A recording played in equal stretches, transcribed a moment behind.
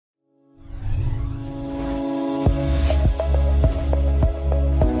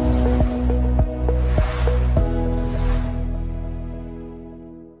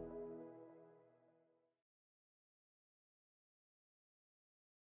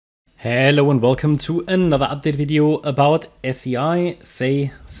Hello and welcome to another update video about SEI.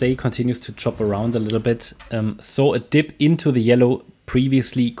 SEI continues to chop around a little bit. Saw a dip into the yellow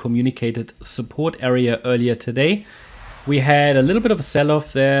previously communicated support area earlier today. We had a little bit of a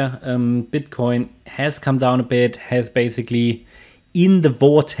sell-off there. Bitcoin has come down a bit, has basically in the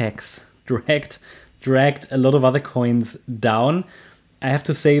vortex dragged a lot of other coins down. I have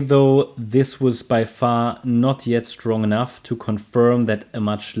to say, though, this was by far not yet strong enough to confirm that a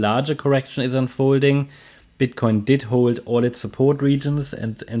much larger correction is unfolding. Bitcoin did hold all its support regions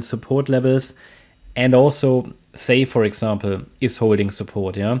and support levels, and also SEI, for example, is holding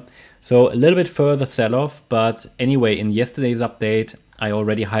support. Yeah, so a little bit further sell-off, but anyway, in yesterday's update, I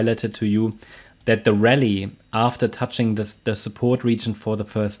already highlighted to you that the rally after touching the support region for the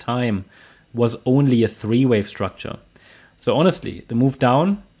first time was only a three-wave structure. So honestly, the move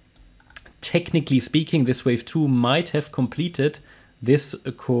down, technically speaking, this wave 2 might have completed this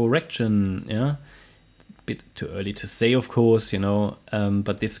correction. Yeah, a bit too early to say, of course,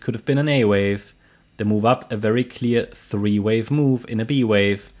 but this could have been an A wave. The move up, a very clear three-wave move in a B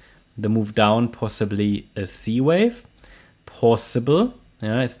wave. The move down, possibly a C wave. Possible.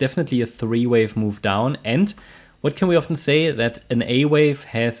 Yeah, it's definitely a three-wave move down. And what can we often say? That an A wave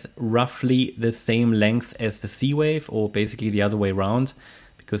has roughly the same length as the C wave, or basically the other way around,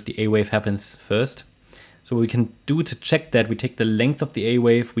 because the A wave happens first. So what we can do to check that, we take the length of the A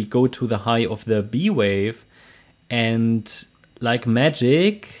wave, we go to the high of the B wave, and like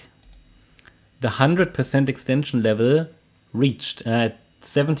magic, the 100% extension level reached at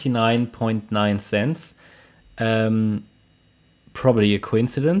 79.9 cents. Probably a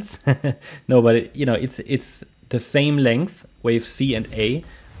coincidence. No, but it's the same length, wave C and A,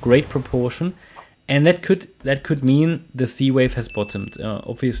 great proportion, and that could mean the C wave has bottomed,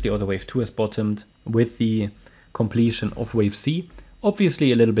 obviously, or the wave 2 has bottomed with the completion of wave C.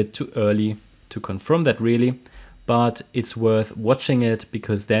 Obviously a little bit too early to confirm that really, but it's worth watching it,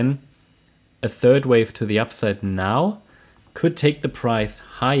 because then a third wave to the upside now could take the price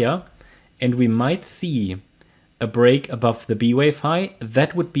higher, and we might see a break above the B wave high.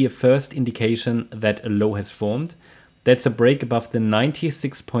 That would be a first indication that a low has formed. That's a break above the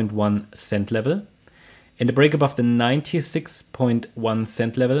 96.1 cent level. And a break above the 96.1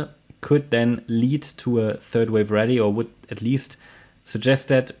 cent level could then lead to a third wave rally, or would at least suggest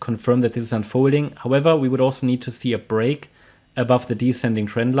that, confirm that this is unfolding. However, we would also need to see a break above the descending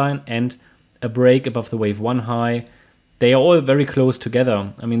trend line and a break above the wave 1 high. They are all very close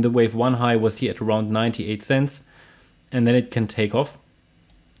together. I mean, the wave 1 high was here at around 98 cents. And then it can take off.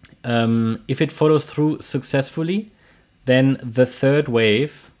 If it follows through successfully, then the third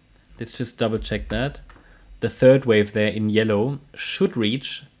wave, let's just double check that. The third wave there in yellow should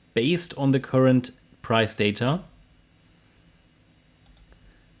reach, based on the current price data,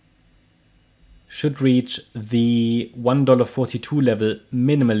 should reach the $1.42 level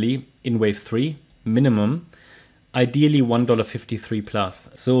minimally in wave 3, minimum. Ideally $1.53 plus.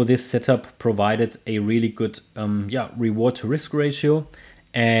 So this setup provided a really good reward to risk ratio.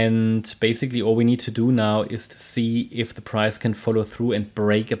 And basically all we need to do now is to see if the price can follow through and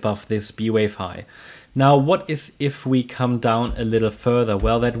break above this B wave high. Now, what is if we come down a little further?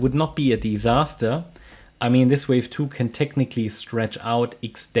 Well, that would not be a disaster. I mean, this wave 2 can technically stretch out,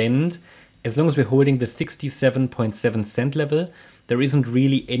 extend. As long as we're holding the 67.7 cent level, there isn't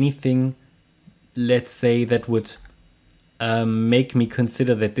really anything, let's say, that would make me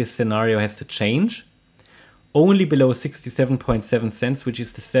consider that this scenario has to change. Only below 67.7 cents, which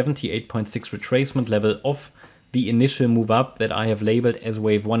is the 78.6 retracement level of the initial move up that I have labeled as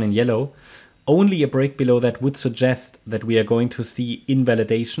wave 1 in yellow. Only a break below that would suggest that we are going to see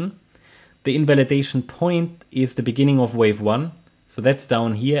invalidation. The invalidation point is the beginning of wave 1. So that's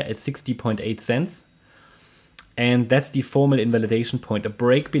down here at 60.8 cents. And that's the formal invalidation point. A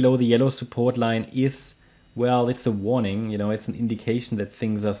break below the yellow support line is, well, it's a warning, it's an indication that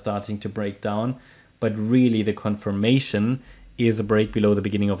things are starting to break down. But really the confirmation is a break below the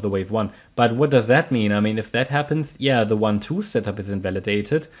beginning of the wave 1. But what does that mean? I mean, if that happens, yeah, the 1-2 setup is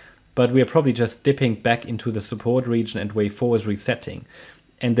invalidated, but we are probably just dipping back into the support region and wave 4 is resetting.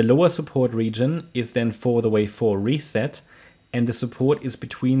 And the lower support region is then for the wave 4 reset. And the support is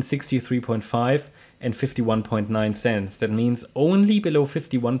between 63.5 and 51.9 cents. That means only below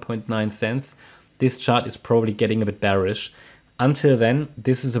 51.9 cents, this chart is probably getting a bit bearish. Until then,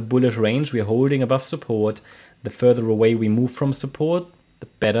 this is a bullish range. We're holding above support. The further away we move from support, the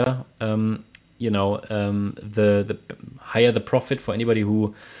better, the higher the profit for anybody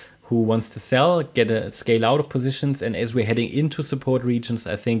who wants to sell, get a scale out of positions. And as we're heading into support regions,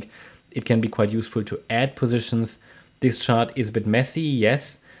 I think it can be quite useful to add positions. This chart is a bit messy,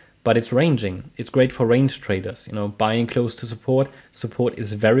 yes, but it's ranging. It's great for range traders, you know, buying close to support. Support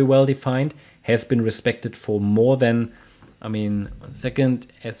is very well defined, has been respected for more than, I mean, 1 second,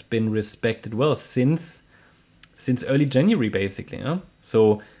 has been respected, well, since early January, basically. You know?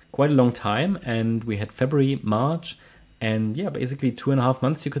 So quite a long time. And we had February, March, and yeah, basically 2.5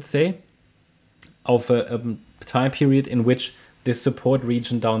 months, you could say, of a time period in which this support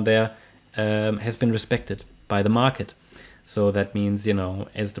region down there has been respected by the market. So that means, you know,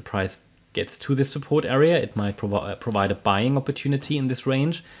 as the price gets to this support area, it might provide a buying opportunity in this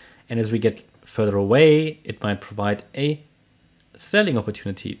range. And as we get further away, it might provide a selling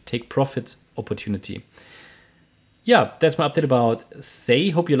opportunity, take profit opportunity. Yeah, that's my update about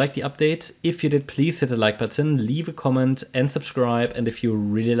SEI. Hope you liked the update. If you did, please hit the like button, leave a comment and subscribe. And if you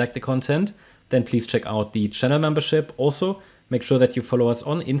really like the content, then please check out the channel membership. Also, make sure that you follow us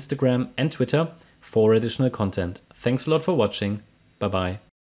on Instagram and Twitter for additional content. Thanks a lot for watching. Bye-bye.